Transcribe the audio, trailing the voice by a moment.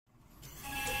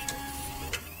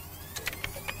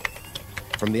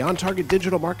From the On Target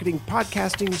Digital Marketing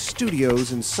Podcasting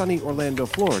Studios in sunny Orlando,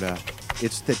 Florida,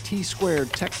 it's the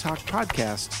T-Squared Tech Talk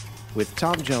Podcast with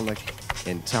Tom Jelnick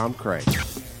and Tom Craig.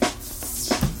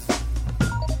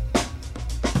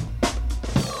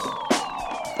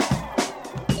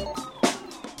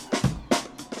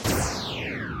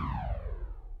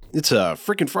 It's a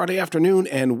freaking Friday afternoon,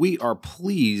 and we are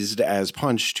pleased as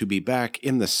punch to be back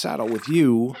in the saddle with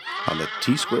you on the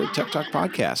T-Squared Tech Talk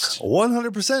Podcast.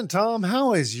 100%, Tom.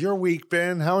 How has your week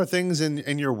been? How are things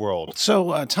in your world?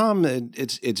 So, Tom,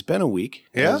 it's been a week,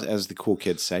 as the cool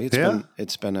kids say.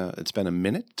 It's been a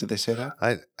minute. Did they say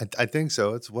that? I think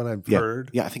so. It's what I've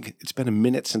heard. Yeah, I think it's been a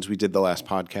minute since we did the last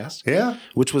podcast. Yeah,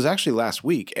 which was actually last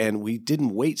week, and we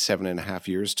didn't wait 7.5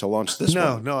 years to launch this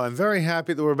one. No, I'm very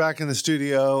happy that we're back in the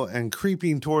studio and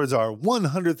creeping towards our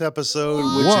 100th episode,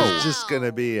 which is just going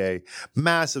to be a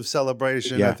massive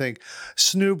celebration. Yeah. I think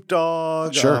Snoop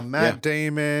Dogg, Matt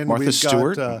Damon, Martha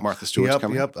Stewart's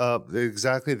coming.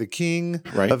 Exactly. The King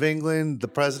Right. of England, the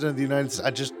President of the United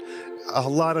States. A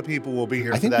lot of people will be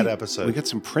here for that episode. We got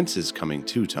some princes coming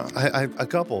too, Tom. A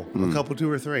couple, 2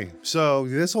 or 3. So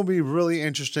this will be really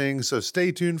interesting. So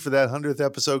stay tuned for that 100th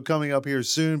episode coming up here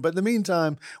soon. But in the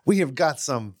meantime, we have got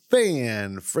some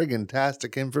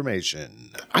fan-friggin-tastic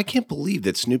information. I can't believe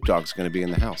that Snoop Dogg's going to be in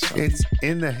the house. Tom. It's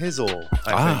in the hizzle,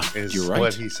 I think, is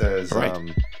what he says.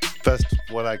 Right. Best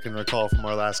what I can recall from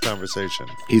our last conversation.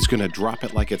 He's going to drop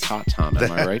it like it's hot, Tom.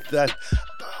 Am I right?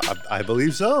 I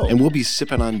believe so. And we'll be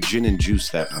sipping on gin and juice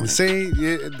that morning. See,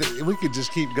 we could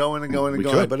just keep going and going and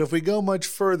going. Could. But if we go much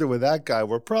further with that guy,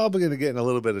 we're probably going to get in a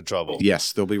little bit of trouble.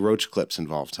 Yes, there'll be roach clips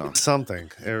involved, Tom.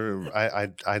 Something. I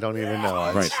don't even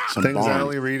know. Right. Things I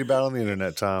only read about on the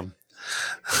internet, Tom.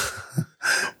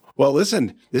 Well,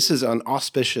 listen, this is an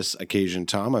auspicious occasion,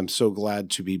 Tom. I'm so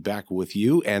glad to be back with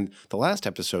you. And the last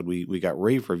episode, we got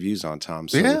rave reviews on, Tom.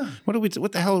 So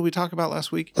what the hell did we talk about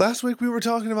last week? Last week, we were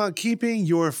talking about keeping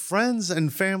your friends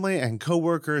and family and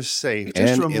coworkers safe.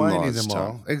 Just and reminding in-laws, them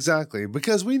all. Tom. Exactly.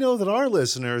 Because we know that our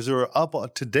listeners are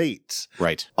up to date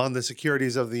on the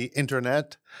securities of the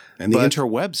internet. And the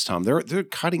interwebs, Tom. They're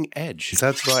cutting edge.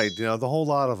 That's right. The whole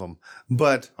lot of them.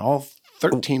 But all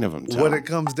 13 of them, Tom. What it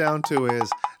comes down to is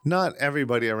not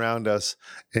everybody around us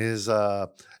is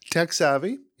tech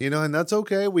savvy, and that's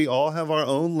okay. We all have our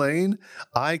own lane.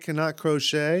 I cannot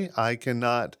crochet. I can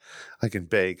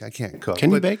bake. I can't cook.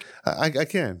 Can you bake? I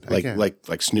can.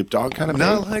 Like Snoop Dogg kind of bake?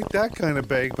 Not like that kind of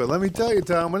bake, but let me tell you,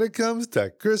 Tom, when it comes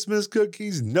to Christmas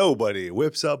cookies, nobody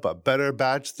whips up a better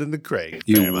batch than the Craig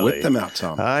You family. whip them out,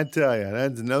 Tom. I tell you,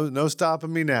 that's no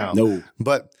stopping me now. No.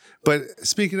 But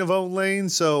speaking of own lane,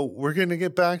 so we're going to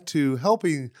get back to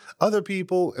helping other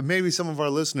people and maybe some of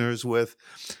our listeners with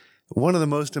one of the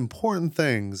most important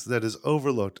things that is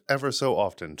overlooked ever so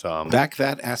often, Tom. Back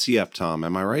that assy up, Tom.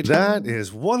 Am I right? That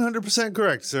is 100%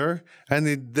 correct, sir. And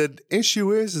the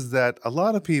issue is that a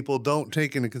lot of people don't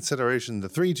take into consideration the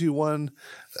 3-2-1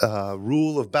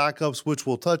 rule of backups, which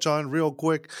we'll touch on real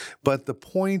quick. But the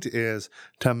point is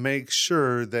to make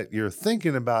sure that you're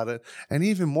thinking about it. And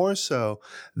even more so,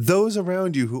 those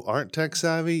around you who aren't tech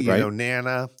savvy, you know,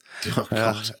 Nana. Oh,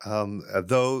 God.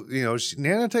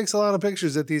 Nana takes a lot of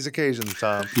pictures at these occasions,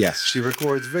 Tom. Yes. She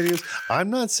records videos. I'm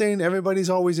not saying everybody's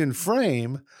always in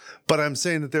frame, but I'm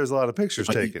saying that there's a lot of pictures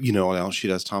taken. You know what else she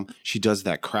does, Tom? She does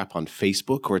that crap on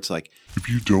Facebook where it's like, if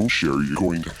you don't share, you're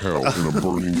going to hell in a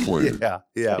burning flame. Yeah.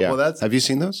 Well, have you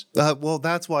seen those?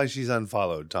 That's why she's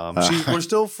unfollowed, Tom. We're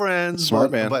still friends,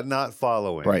 Smart man. but not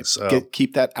following. Right. So.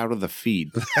 Keep that out of the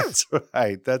feed. That's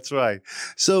right.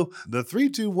 So the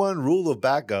 3-2-1 rule of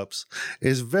backups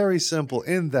is very simple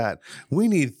in that we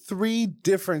need 3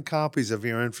 different copies of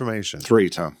your information. 3,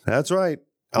 Tom. That's right.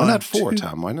 Why not 4,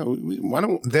 Tom? Why don't we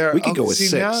could go with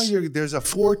 6. Now there's a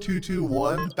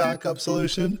 4-2-2-1 backup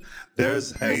solution.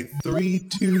 There's a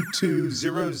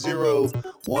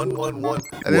 3-2-2-0-0-1-1-1.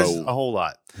 And there's a whole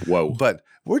lot. Whoa. But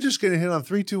we're just going to hit on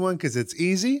 3-2-1 because it's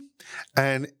easy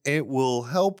and it will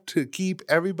help to keep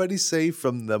everybody safe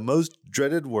from the most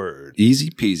dreaded word.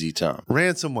 Easy peasy, Tom.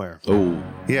 Ransomware. Oh.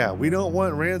 Yeah, we don't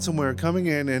want ransomware coming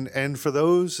in. And for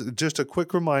those, just a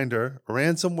quick reminder,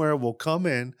 ransomware will come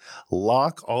in,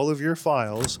 lock all of your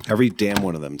files. Every damn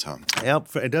one of them, Tom.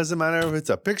 Yep. It doesn't matter if it's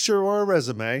a picture or a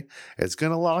resume. It's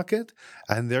going to lock it,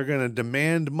 and they're going to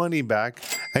demand money back.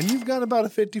 And you've got about a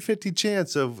 50-50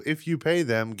 chance of, if you pay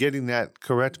them, getting that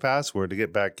correct password to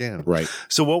get back in. Right.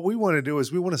 So what we want to do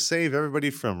is we want to save everybody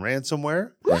from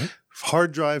ransomware. Right.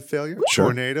 hard drive failure, Sure.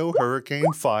 tornado,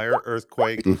 hurricane, fire,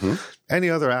 earthquake, any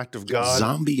other act of God.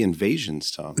 Zombie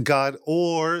invasions, Tom. God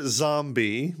or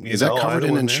zombie. Is that covered in either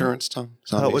one there. insurance, Tom?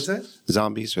 Zombies? What's that?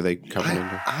 Zombies, are they covered in?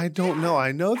 I don't know.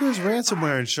 I know there's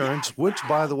ransomware insurance, which,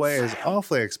 by the way, is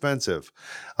awfully expensive.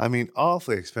 I mean,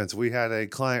 awfully expensive. We had a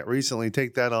client recently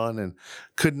take that on and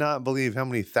could not believe how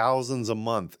many thousands a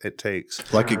month it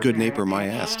takes. Like a good neighbor, my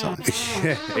ass, Tom.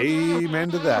 Amen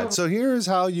to that. So here's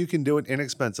how you can do it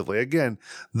inexpensively. Again,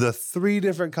 the 3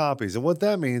 different copies. And what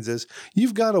that means is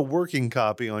you've got a working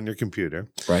copy on your computer.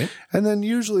 Right. And then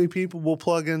usually people will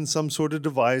plug in some sort of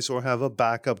device or have a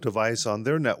backup device on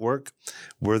their network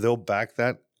where they'll back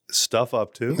that stuff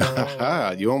up to.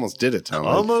 You almost did it, Tom.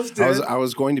 Almost did. I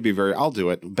was going to be I'll do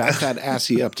it. Back that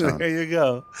assy up, Tom. There you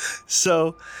go.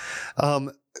 So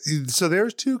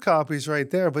there's 2 copies right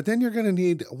there, but then you're going to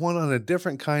need one on a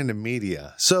different kind of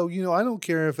media. So, I don't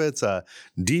care if it's a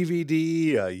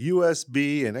DVD, a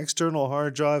USB, an external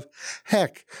hard drive.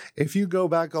 Heck, if you go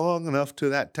back long enough to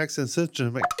that Texas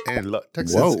Instruments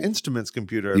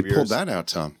computer of You yours. pulled that out,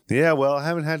 Tom. Yeah, well, I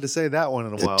haven't had to say that one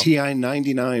in a The while.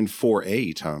 TI-99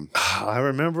 4A, Tom. I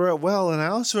remember it well, and I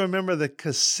also remember the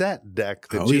cassette deck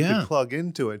that Oh, you yeah. could plug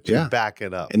into it to back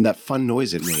it up. And that fun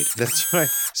noise it made. That's right.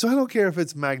 So I don't care if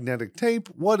it's magnetic tape,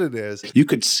 what it is. You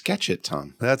could sketch it,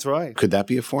 Tom. That's right. Could that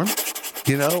be a form?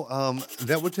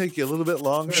 That would take you a little bit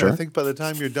longer. Sure. I think by the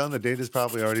time you're done, the data's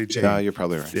probably already changed. You're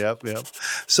probably right. Yep.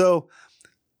 So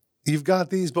you've got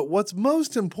these, but what's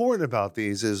most important about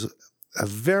these is a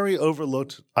very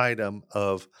overlooked item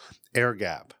of air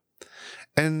gap.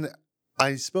 And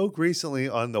I spoke recently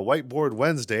on the Whiteboard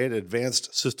Wednesday at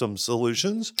Advanced System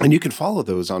Solutions. And you can follow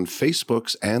those on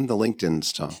Facebooks and the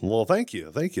LinkedIn's, Tom. Well, thank you.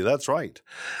 That's right.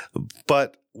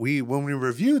 But when we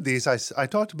reviewed these, I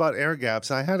talked about air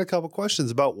gaps, and I had a couple questions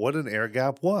about what an air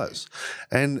gap was.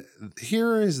 And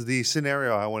here is the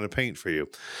scenario I want to paint for you.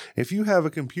 If you have a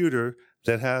computer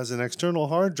that has an external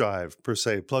hard drive, per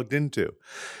se, plugged into,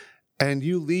 and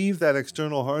you leave that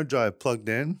external hard drive plugged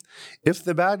in, if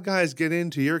the bad guys get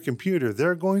into your computer,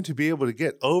 they're going to be able to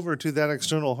get over to that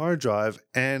external hard drive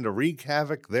and wreak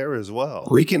havoc there as well.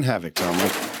 Wreaking havoc, Tom,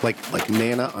 like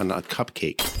Nana on a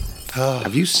cupcake.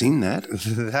 Have you seen that?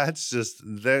 That's just,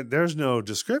 there's no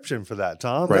description for that,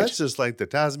 Tom. Right. That's just like the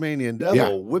Tasmanian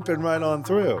devil whipping right on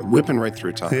through. Whipping right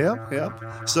through, Tom.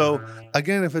 Yep. So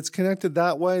again, if it's connected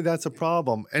that way, that's a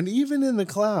problem. And even in the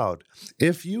cloud,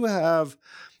 if you have,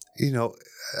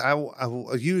 I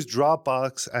will use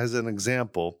Dropbox as an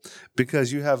example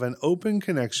because you have an open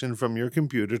connection from your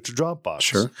computer to Dropbox.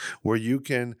 Sure. Where you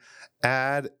can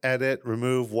add, edit,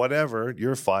 remove whatever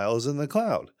your files in the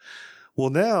cloud. Well,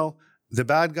 now the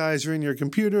bad guys are in your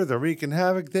computer. They're wreaking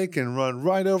havoc. They can run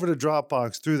right over to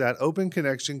Dropbox through that open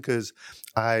connection because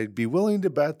I'd be willing to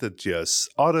bet that you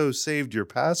auto-saved your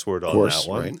password on that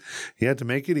one. Right. You had to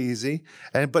make it easy.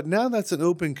 But now that's an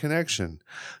open connection.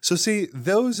 So see,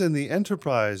 those in the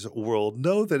enterprise world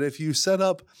know that if you set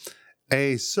up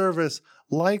a service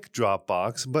like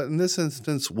Dropbox, but in this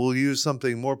instance, we'll use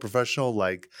something more professional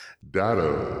like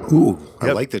Datto. Ooh,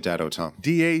 I like the Datto, Tom.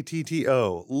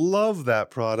 DATTO. Love that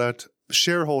product.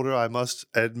 Shareholder, I must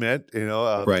admit,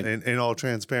 Right. in all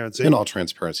transparency. In all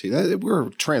transparency. We're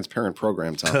a transparent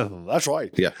program, Tom. That's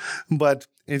right. Yeah. But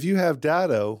if you have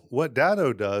Datto, what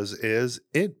Datto does is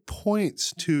it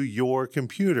points to your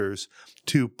computers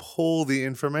to pull the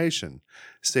information.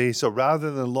 So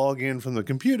rather than log in from the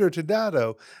computer to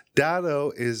Datto,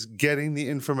 Datto is getting the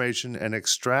information and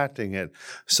extracting it.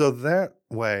 So that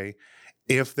way,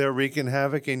 if they're wreaking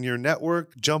havoc in your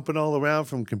network, jumping all around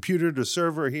from computer to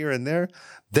server here and there,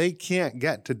 they can't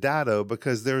get to Datto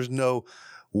because there's no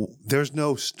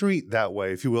street that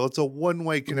way, if you will. It's a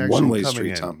one-way connection. One-way coming street,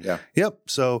 in. Tom. Yeah. Yep.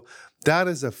 So that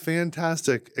is a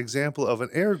fantastic example of an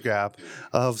air gap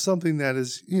of something that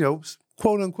is,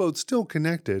 quote unquote, still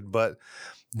connected, but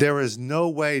there is no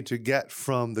way to get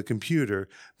from the computer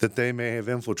that they may have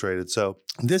infiltrated. So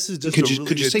this is just Could a you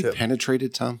really good say tip.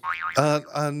 penetrated, Tom?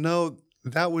 No,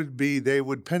 that would be they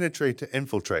would penetrate to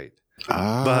infiltrate.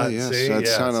 But yes, see, that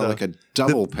sounded so like a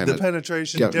double the penetration.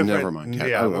 penetration. Yeah, different. never mind.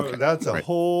 Yeah, okay. that's a Right.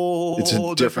 whole. It's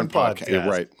a different podcast. Yeah,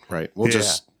 right. We'll Yeah.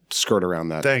 just skirt around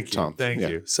that. Thank you. Tom. Thank Yeah.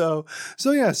 you. So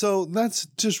that's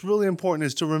just really important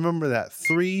is to remember that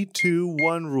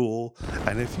 3-2-1 rule.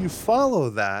 And if you follow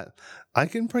that, I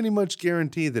can pretty much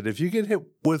guarantee that if you get hit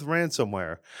with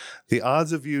ransomware, the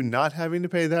odds of you not having to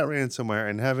pay that ransomware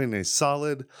and having a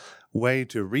solid way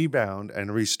to rebound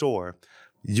and restore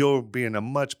you'll be in a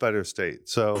much better state.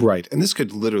 So Right. And this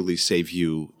could literally save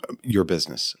you your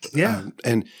business. Yeah.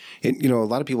 And you know, a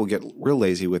lot of people get real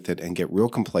lazy with it and get real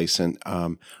complacent.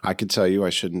 I could tell you, I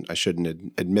shouldn't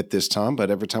admit this, Tom, but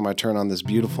every time I turn on this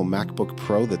beautiful MacBook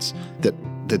Pro that's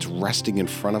resting in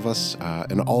front of us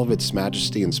in all of its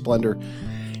majesty and splendor,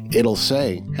 it'll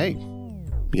say, hey,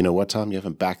 you know what, Tom? You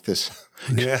haven't backed this.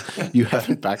 Yeah. You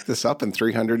haven't backed this up in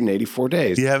 384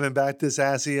 days. You haven't backed this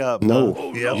assy up.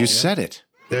 No, Yep. you said it.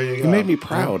 There you go. You made me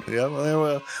proud. Yeah,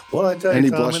 well, I tell you, And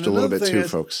he Tom, blushed a little another bit thing too,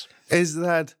 is, folks. Is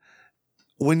that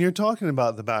when you're talking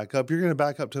about the backup, you're going to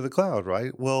back up to the cloud,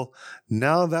 right? Well,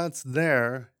 now that's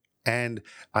there. And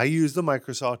I use the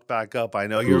Microsoft backup. I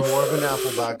know you're more of an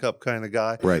Apple backup kind of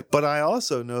guy. Right. But I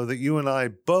also know that you and I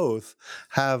both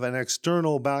have an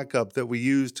external backup that we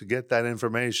use to get that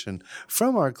information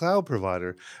from our cloud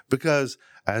provider because,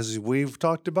 as we've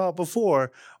talked about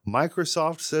before,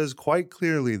 Microsoft says quite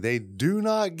clearly they do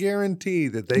not guarantee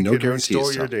that they No can guarantees,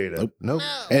 restore your Tom. data. Nope.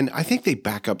 And I think they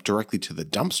back up directly to the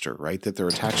dumpster, right, that they're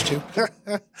attached to.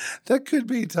 That could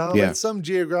be, Tom, Yeah. at some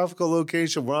geographical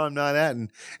location where I'm not at,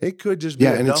 and it could just be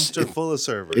a and dumpster full of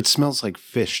servers. It smells like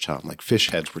fish, Tom, like fish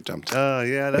heads were dumped. Oh,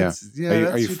 yeah, that's Are you- that's are you-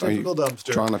 your are you typical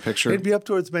dumpster. drawing a picture? It'd be up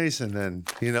towards Mason then,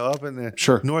 up in the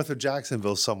Sure. north of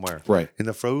Jacksonville somewhere. Right. In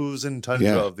the frozen tundra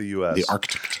Yeah. of the U.S. The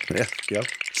Arctic. Yeah, yep.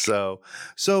 So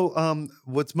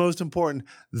what's most important,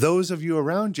 those of you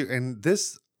around you, and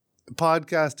this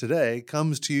podcast today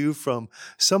comes to you from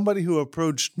somebody who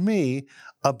approached me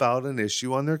about an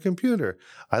issue on their computer.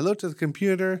 I looked at the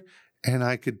computer and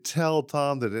I could tell,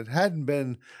 Tom, that it hadn't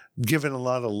been given a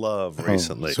lot of love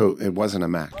recently. So it wasn't a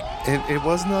Mac. It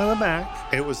was not a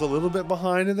Mac. It was a little bit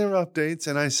behind in their updates.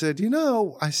 And I said,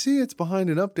 I see it's behind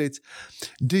in updates.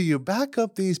 Do you back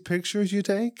up these pictures you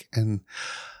take? And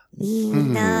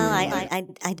No, I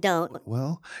don't.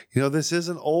 well, this is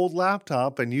an old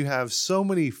laptop and you have so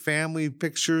many family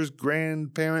pictures,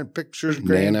 grandparent pictures,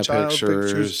 Nana grandchild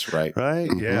pictures, pictures. right. Right?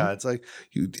 Mhm. Yeah. It's like,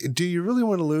 do you really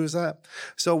want to lose that?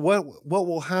 So what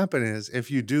will happen is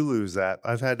if you do lose that,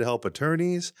 I've had to help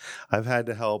attorneys. I've had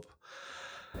to help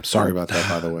Sorry about that,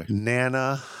 by the way.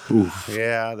 Nana. Oof.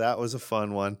 Yeah, that was a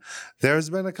fun one. There's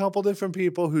been a couple different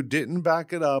people who didn't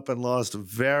back it up and lost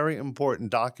very important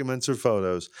documents or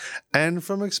photos. And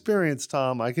from experience,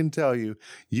 Tom, I can tell you,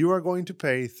 you are going to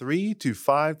pay $3,000 to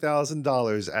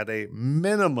 $5,000 at a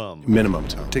minimum Minimum,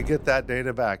 Tom. to get that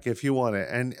data back if you want it.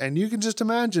 And you can just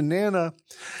imagine Nana.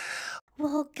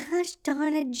 Well, gosh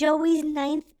darn it, Joey's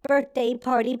 9th birthday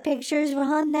party pictures were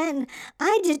on that, and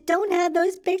I just don't have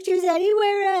those pictures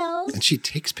anywhere else. And she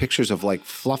takes pictures of like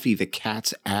Fluffy the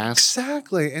cat's ass.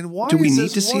 Exactly. And why Do we is need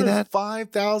this to see worth that?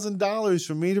 $5,000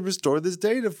 for me to restore this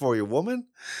data for you, woman?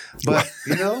 But,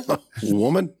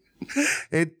 Woman.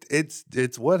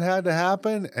 It's what had to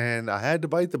happen, and I had to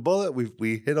bite the bullet.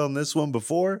 We hit on this one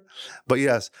before, but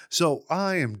yes. So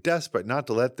I am desperate not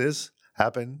to let this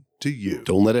happen to you.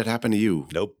 Don't let it happen to you.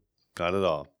 Nope, not at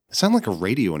all. Sound like a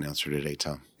radio announcer today,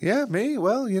 Tom. Yeah, me.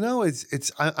 Well,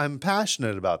 I'm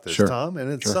passionate about this, Sure. Tom,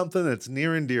 and it's Sure. something that's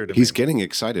near and dear to He's me. getting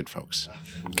excited, folks.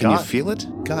 Can you feel it?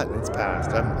 God, it's past.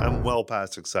 I'm well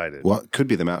past excited. Well, it could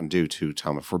be the Mountain Dew too,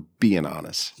 Tom, if we're being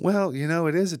honest. Well,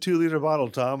 it is a 2-liter bottle,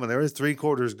 Tom, and there is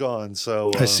 3/4 gone.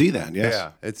 So I see that, yes.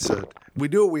 Yeah, it's we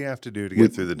do what we have to do to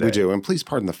get through the day. We do. And please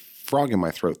pardon the frog in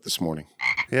my throat this morning.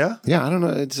 Yeah. Yeah, I don't know.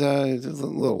 It's a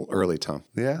little early, Tom.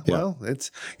 Yeah, Yeah. well,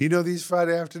 it's these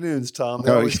Friday afternoons, Tom.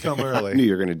 They always come I early. knew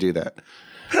you were going to do that.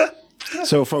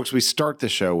 So, folks, we start the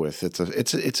show with it's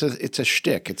a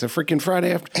shtick. It's a freaking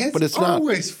Friday after, but it's not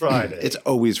always Friday. It's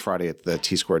always Friday at the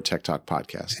T Squared Tech Talk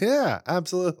podcast. Yeah,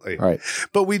 absolutely. All right,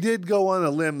 But we did go on a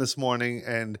limb this morning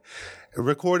and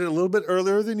recorded a little bit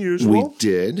earlier than usual. we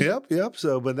did. Yep.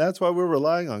 So, but that's why we're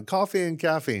relying on coffee and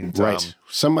caffeine, Tom. Right.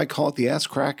 Some might call it the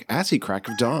assy crack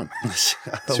of dawn. See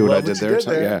what I Love did you there,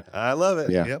 Tom? Yeah. I love it.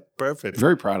 Yeah. Yep, perfect.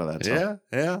 Very proud of that, Tom.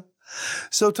 Yeah.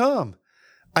 So, Tom,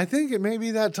 I think it may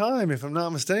be that time, if I'm not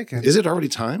mistaken. Is it already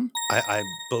time? I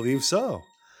believe so.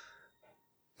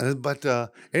 But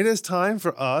it is time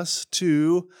for us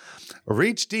to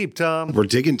reach deep, Tom. We're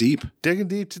digging deep. Digging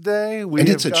deep today. And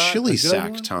it's a chili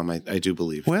sack, one. Tom, I do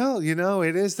believe. Well,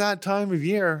 it is that time of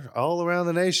year all around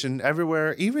the nation,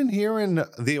 everywhere, even here in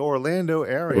the Orlando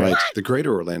area. Right. The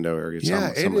greater Orlando area.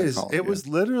 Yeah, some might call it yeah. was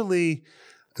literally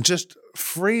just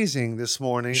freezing this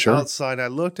morning Sure. outside. I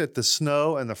looked at the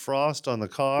snow and the frost on the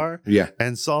car Yeah.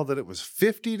 and saw that it was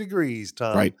 50 degrees,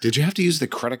 Tom. Right. Did you have to use the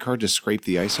credit card to scrape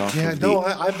the ice off? Yeah, of no, the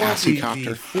I bought the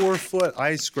Assicopter? 4-foot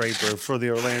ice scraper for the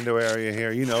Orlando area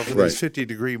here, for Right. these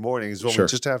 50-degree mornings when Sure. we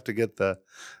just have to get that.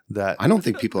 I don't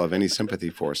think people have any sympathy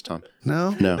for us, Tom.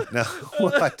 No? No. No.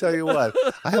 Well, I tell you what,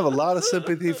 I have a lot of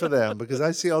sympathy for them because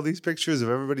I see all these pictures of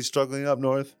everybody struggling up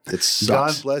north. It God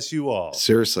sucks. bless you all.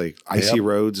 Seriously, icy Yep.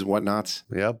 roads and whatnots.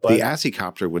 Yeah, The but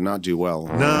Assicopter would not do well.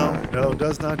 no,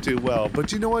 does not do well.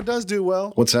 But you know what does do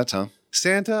well? What's that, Tom?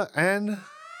 Santa and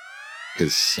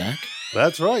His sack?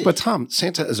 that's right. But Tom,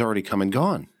 Santa has already come and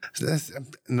gone.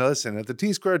 Listen, at the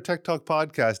T Squared Tech Talk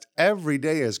podcast, every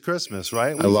day is Christmas,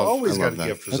 right? I love got a that.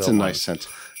 gift for That's a someone. nice scent.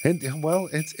 And well,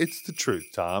 it's the truth,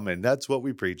 Tom, and that's what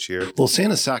we preach here. Well,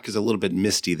 Santa's sack is a little bit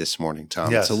misty this morning,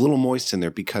 Tom. Yes. It's a little moist in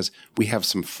there because we have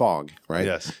some fog, right?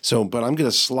 Yes. So, but I'm going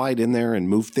to slide in there and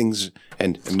move things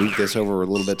and move this over a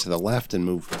little bit to the left and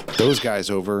move those guys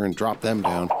over and drop them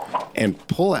down and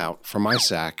pull out from my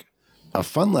sack a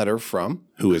fun letter from,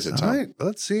 who is it, Tom? All right,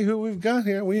 let's see who we've got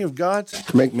here. We have got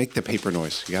Make the paper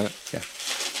noise. You got it? Yeah.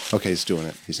 Okay, he's doing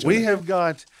it. He's doing we it. have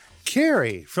got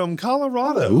Carrie from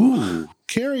Colorado. Ooh,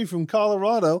 Carrie from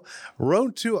Colorado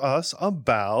wrote to us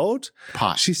about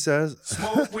pot. She says,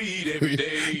 Smoke weed every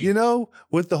day.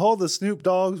 with the Snoop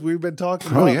Dogs we've been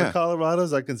talking Oh, about, yeah. the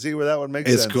Colorados, I can see where that would make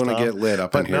It's sense. going to Tom. get lit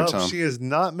up But in here, no, Tom. she is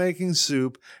not making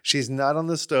soup. She's not on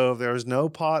the stove. There is no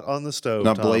pot on the stove.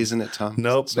 Not Tom. blazing it, Tom?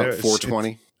 Nope, It's not there-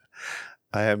 420?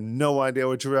 I have no idea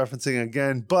what you're referencing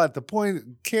again. But the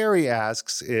point Carrie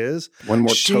asks is One more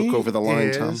she toke over the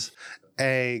line, Tom. is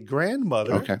a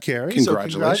grandmother, Okay. Carrie.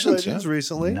 Congratulations, So yeah.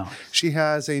 recently. She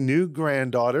has a new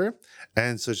granddaughter.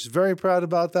 And so she's very proud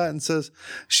about that and says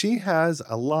she has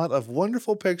a lot of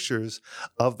wonderful pictures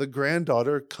of the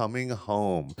granddaughter coming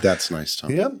home. That's nice, Tom.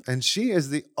 Yep. And she is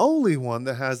the only one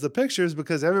that has the pictures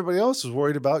because everybody else is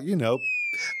worried about,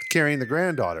 carrying the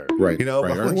granddaughter. Right. But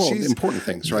right. when Well, she's- important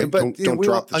things, right? But don't we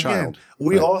drop all- the child.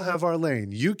 We Right. all have our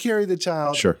lane. You carry the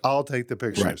child. Sure. I'll take the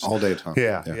pictures. Right. All day, Tom.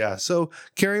 Yeah. So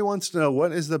Carrie wants to know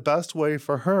what is the best way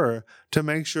for her to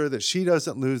make sure that she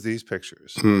doesn't lose these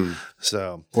pictures.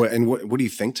 So And what do you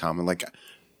think, Tom? And like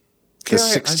the Carrie,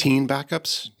 16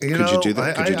 backups? you Could you do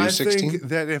that? Could you do I 16? think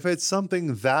that if it's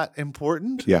something that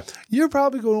important, Yeah. you're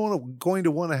probably going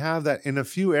to want to have that in a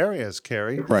few areas,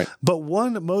 Carrie. Right. But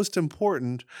one most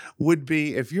important would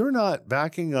be if you're not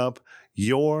backing up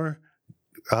your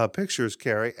pictures,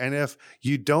 Carrie, and if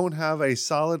you don't have a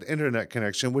solid internet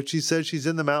connection, which she says she's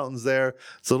in the mountains there,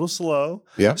 it's a little slow.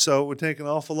 Yeah. So it would take an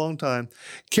awful long time.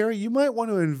 Carrie, you might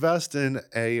want to invest in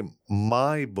a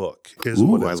My Book. Is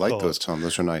what Ooh, it's I like called. those, Tom.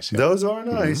 Those are nice. Yeah. Those are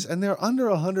nice, and they're under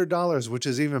 $100, which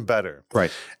is even better.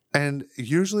 Right. And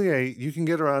usually you can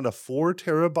get around a 4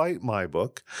 terabyte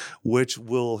MyBook, which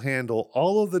will handle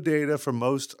all of the data for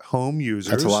most home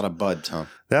users. That's a lot of bud, Tom.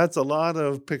 That's a lot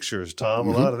of pictures, Tom,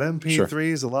 a lot of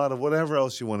MP3s, a lot of whatever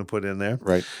else you want to put in there.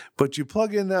 Right. But you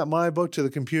plug in that MyBook to the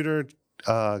computer,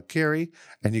 Carrie,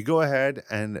 and you go ahead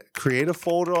and create a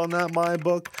folder on that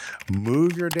MyBook,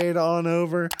 move your data on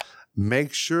over.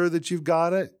 Make sure that you've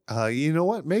got it. You know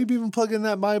what? Maybe even plug in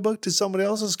that MyBook to somebody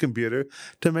else's computer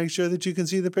to make sure that you can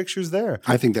see the pictures there.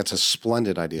 I think that's a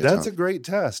splendid idea, That's a Tom. great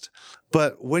test.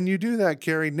 But when you do that,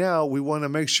 Carrie, now we want to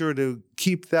make sure to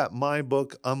keep that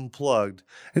MyBook unplugged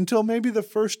until maybe the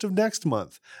 1st of next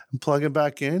month. And plug it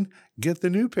back in, get the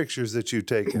new pictures that you've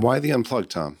taken. Why the unplug,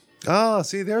 Tom? Oh,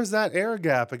 see, there's that air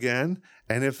gap again.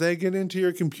 And if they get into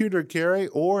your computer, Carrie,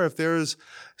 or if there's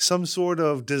some sort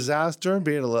of disaster,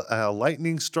 be it a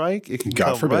lightning strike, it can God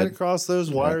come forbid. right across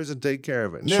those wires and take care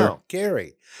of it. Sure. Now,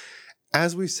 Carrie,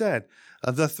 as we said,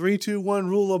 the 3-2-1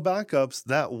 rule of backups,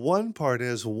 that one part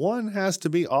is one has to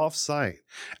be off-site.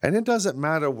 And it doesn't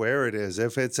matter where it is.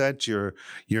 If it's at your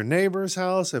neighbor's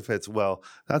house, if it's, well,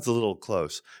 that's a little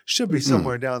close. Should be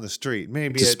somewhere down the street.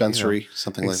 Maybe Dispensary,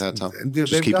 something like that, Tom. They've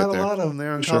Just keep got it there. a lot of them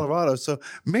there in Sure. Colorado, so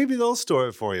maybe they'll store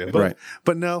it for you. But, Right.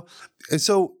 But no,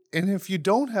 and if you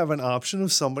don't have an option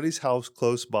of somebody's house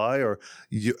close by, or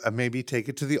you maybe take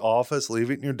it to the office,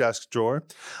 leave it in your desk drawer.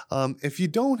 If you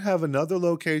don't have another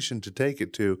location to take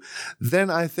it to, then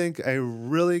I think a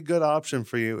really good option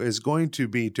for you is going to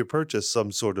be to purchase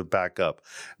some sort of backup,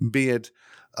 be it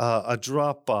a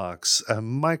Dropbox, a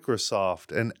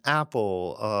Microsoft, an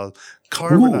Apple,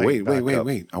 Carbonite. Ooh, backup.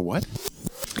 wait. A what?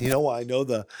 You know, I know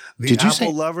the Did you Apple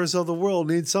say- lovers of the world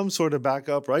need some sort of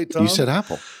backup, right, Tom? You said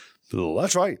Apple.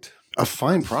 That's right. A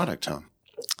fine product, Tom.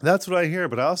 That's what I hear,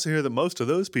 but I also hear that most of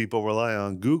those people rely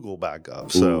on Google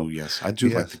backup. So Ooh, yes, I do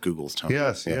like the Googles, Tom.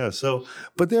 yes, Yeah. yes. So,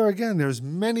 but there again, there's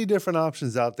many different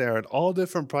options out there at all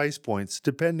different price points,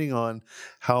 depending on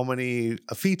how many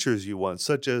features you want,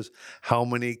 such as how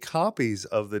many copies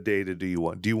of the data do you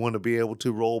want? Do you want to be able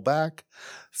to roll back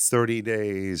 30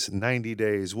 days, 90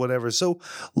 days, whatever? So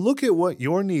look at what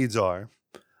your needs are,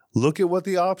 look at what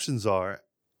the options are,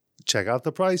 check out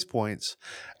the price points,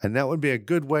 and that would be a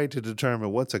good way to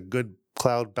determine what's a good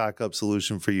cloud backup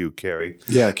solution for you, Carrie.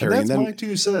 Yeah, Carrie. And that's and my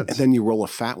 2 cents. And then you roll a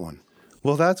fat one.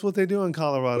 Well, that's what they do in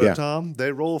Colorado, Yeah. Tom.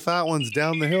 They roll fat ones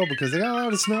down the hill because they got a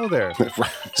lot of snow there.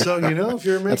 So, if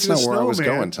you're making That's a not where I was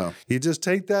snowman, going, Tom. you just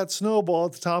take that snowball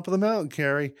at the top of the mountain,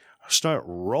 Carrie, start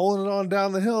rolling it on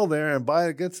down the hill there, and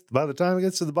by the time it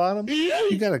gets to the bottom,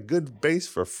 you got a good base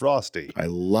for Frosty. I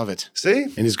love it. See?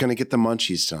 And he's going to get the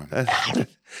munchies, Tom.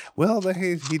 Well,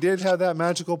 he did have that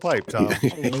magical pipe, Tom.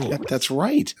 Yeah, that's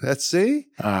right. See?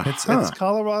 It's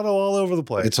Colorado all over the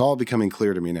place. It's all becoming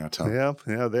clear to me now, Tom. Yeah,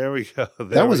 there we go.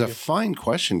 That was a fine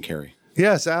question, Carrie.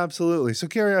 Yes, absolutely. So,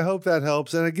 Carrie, I hope that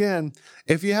helps. And again,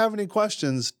 if you have any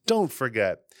questions, don't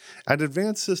forget, at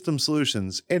Advanced System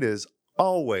Solutions, it is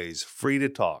always free to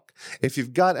talk. If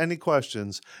you've got any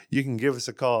questions, you can give us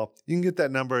a call. You can get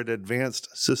that number at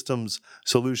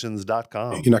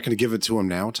advancedsystemsolutions.com. You're not going to give it to him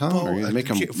now, Tom? Are you going to make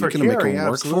him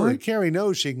work for it? Carrie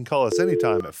knows she can call us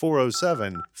anytime at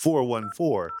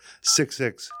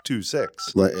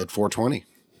 407-414-6626. At 420.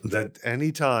 That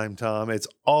anytime, Tom. It's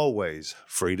always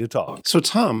free to talk. So,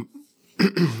 Tom,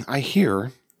 I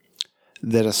hear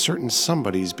that a certain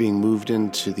somebody's being moved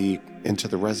into the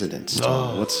residence.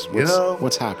 Tom.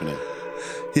 What's happening?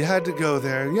 You had to go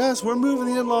there. Yes, we're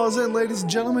moving the in-laws in, ladies and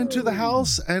gentlemen, to the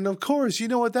house. And of course, you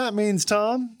know what that means,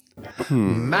 Tom?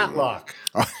 Matlock.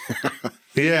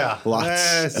 Yeah.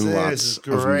 Lots and lots of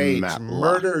great. Matlock.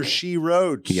 Murder, She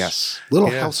Wrote. Yes. Little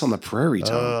House on the Prairie,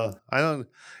 Tom.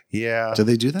 Yeah. Do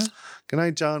they do that? Good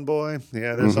night, John Boy.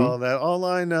 Yeah, there's all that. All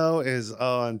I know is,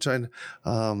 I'm trying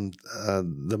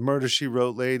the Murder, She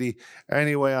Wrote lady.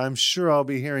 Anyway, I'm sure I'll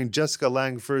be hearing Jessica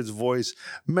Langford's voice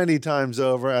many times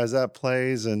over as that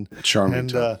plays. Charming,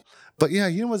 Tom. But yeah,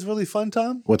 you know what's really fun,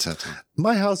 Tom? What's that, Tom?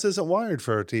 My house isn't wired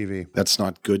for a TV. That's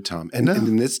not good, Tom. And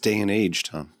in this day and age,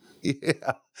 Tom.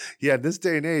 Yeah, this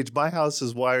day and age, my house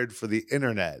is wired for the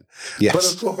internet. Yes.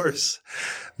 But of course,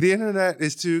 the internet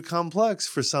is too complex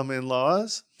for some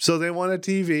in-laws. So they want a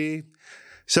TV.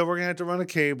 So we're going to have to run a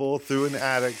cable through an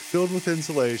attic filled with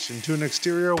insulation to an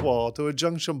exterior wall, to a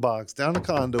junction box, down a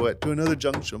conduit, to another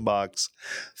junction box,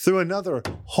 through another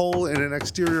hole in an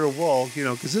exterior wall,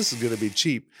 because this is going to be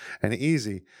cheap and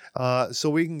easy. So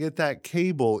we can get that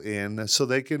cable in so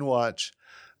they can watch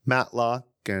Matlock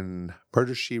and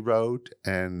Murder, She Wrote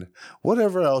and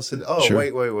whatever else. Sure.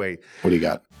 Wait. What do you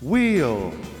got?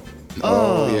 Wheel.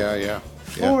 Yeah.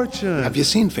 Fortune. Have you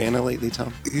seen Vanna lately,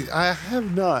 Tom? I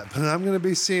have not, but I'm going to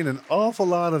be seeing an awful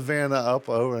lot of Vanna up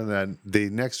over in the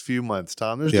next few months,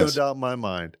 Tom. There's no doubt in my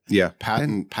mind. Yeah, Pat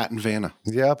and Vanna.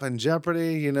 Yep, and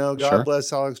Jeopardy, God Sure.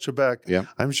 bless Alex Trebek. Yep.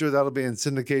 I'm sure that'll be in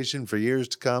syndication for years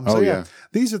to come. Oh, So, yeah.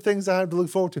 these are things I have to look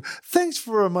forward to. Thanks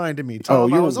for reminding me, Tom. Oh,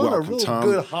 you're I was welcome, on a real Tom.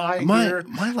 good high here.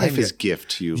 My life and is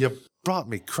gift to you. You brought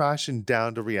me crashing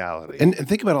down to reality. And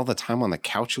think about all the time on the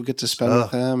couch you'll get to spend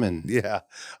with them. And Yeah.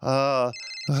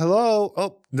 Hello.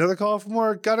 Oh, another call from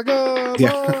work. Gotta go.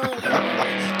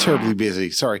 yeah, terribly busy.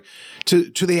 Sorry. To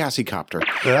the Assicopter.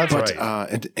 That's but,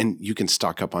 right. And you can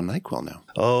stock up on NyQuil now.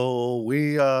 Oh,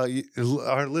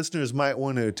 our listeners might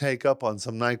want to take up on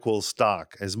some NyQuil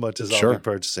stock as much as I'll Sure. be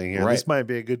purchasing here. Right. This might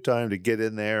be a good time to get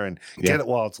in there and get it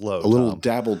while it's low. A little Tom.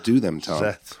 dab will do them, Tom.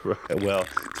 That's right. Well,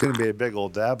 it's going to be a big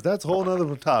old dab. But that's a whole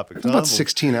other topic. Tom. About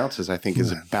 16 ounces, I think,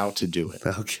 is about to do it.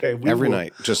 Okay. Every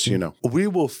night, just so you know. We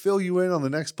will fill you in on the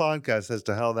next podcast as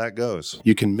to how that goes.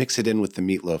 You can mix it in with the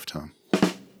meatloaf, Tom.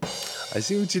 I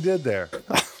see what you did there.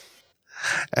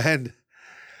 And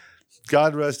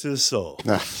God rest his soul.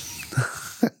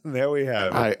 There we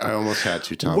have it. I almost had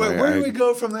to, Tom. Where do we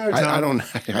go from there, Tom? I don't.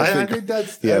 I think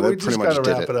that's yeah. we That just pretty got much to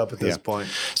did wrap it up at this point.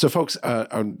 So, folks,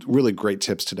 really great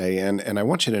tips today, and I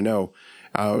want you to know.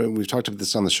 And we've talked about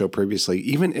this on the show previously.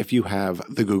 Even if you have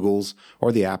the Googles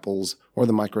or the Apples or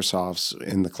the Microsofts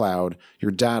in the cloud,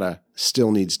 your data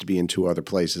still needs to be in two other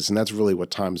places, and that's really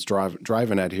what Tom's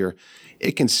driving at here.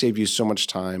 It can save you so much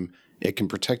time. It can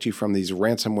protect you from these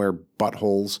ransomware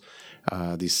buttholes,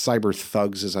 these cyber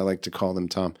thugs, as I like to call them,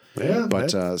 Tom. Yeah, but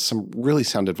some really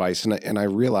sound advice, and I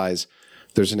realize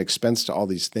there's an expense to all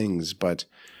these things, but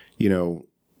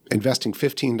investing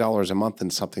 $15 a month in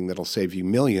something that'll save you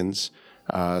millions.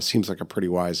 seems like a pretty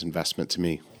wise investment to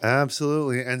me.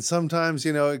 Absolutely. And sometimes,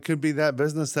 it could be that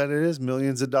business that it is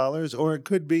millions of dollars, or it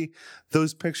could be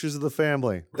those pictures of the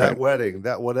family, that wedding,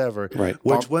 that whatever. Right.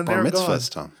 Which when bar they're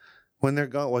mitzvahs, gone, Tom. when they're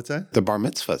gone, what's that? The bar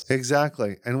mitzvahs.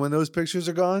 Exactly. And when those pictures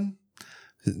are gone,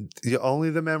 only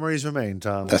the memories remain,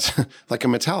 Tom. That's like a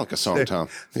Metallica song, Tom.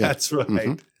 Yeah. That's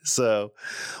right. So,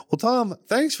 well, Tom,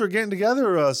 thanks for getting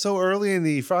together so early in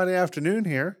the Friday afternoon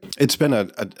here. It's been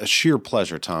a sheer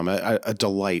pleasure, Tom, a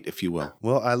delight, if you will.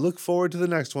 Well, I look forward to the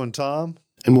next one, Tom.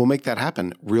 And we'll make that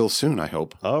happen real soon, I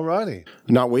hope. All righty.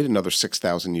 Not wait another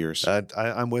 6,000 years.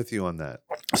 I'm with you on that.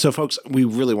 So, folks, we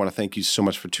really want to thank you so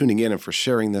much for tuning in and for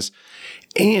sharing this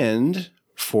and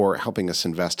for helping us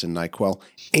invest in NyQuil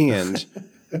and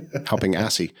helping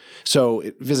ASSI. So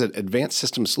visit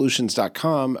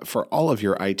advancedsystemsolutions.com for all of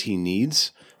your IT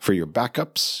needs, for your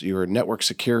backups, your network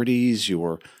securities,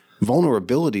 your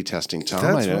vulnerability testing, Tom.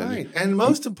 That's right. And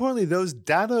most importantly, those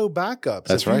Datto backups.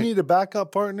 That's if right. you need a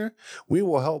backup partner, we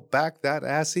will help back that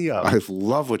ASSI up. I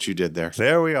love what you did there.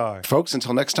 There we are. Folks,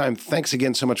 until next time, thanks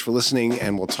again so much for listening,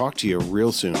 and we'll talk to you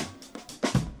real soon.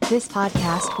 This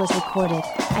podcast was recorded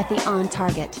at the On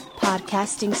Target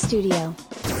Podcasting Studio.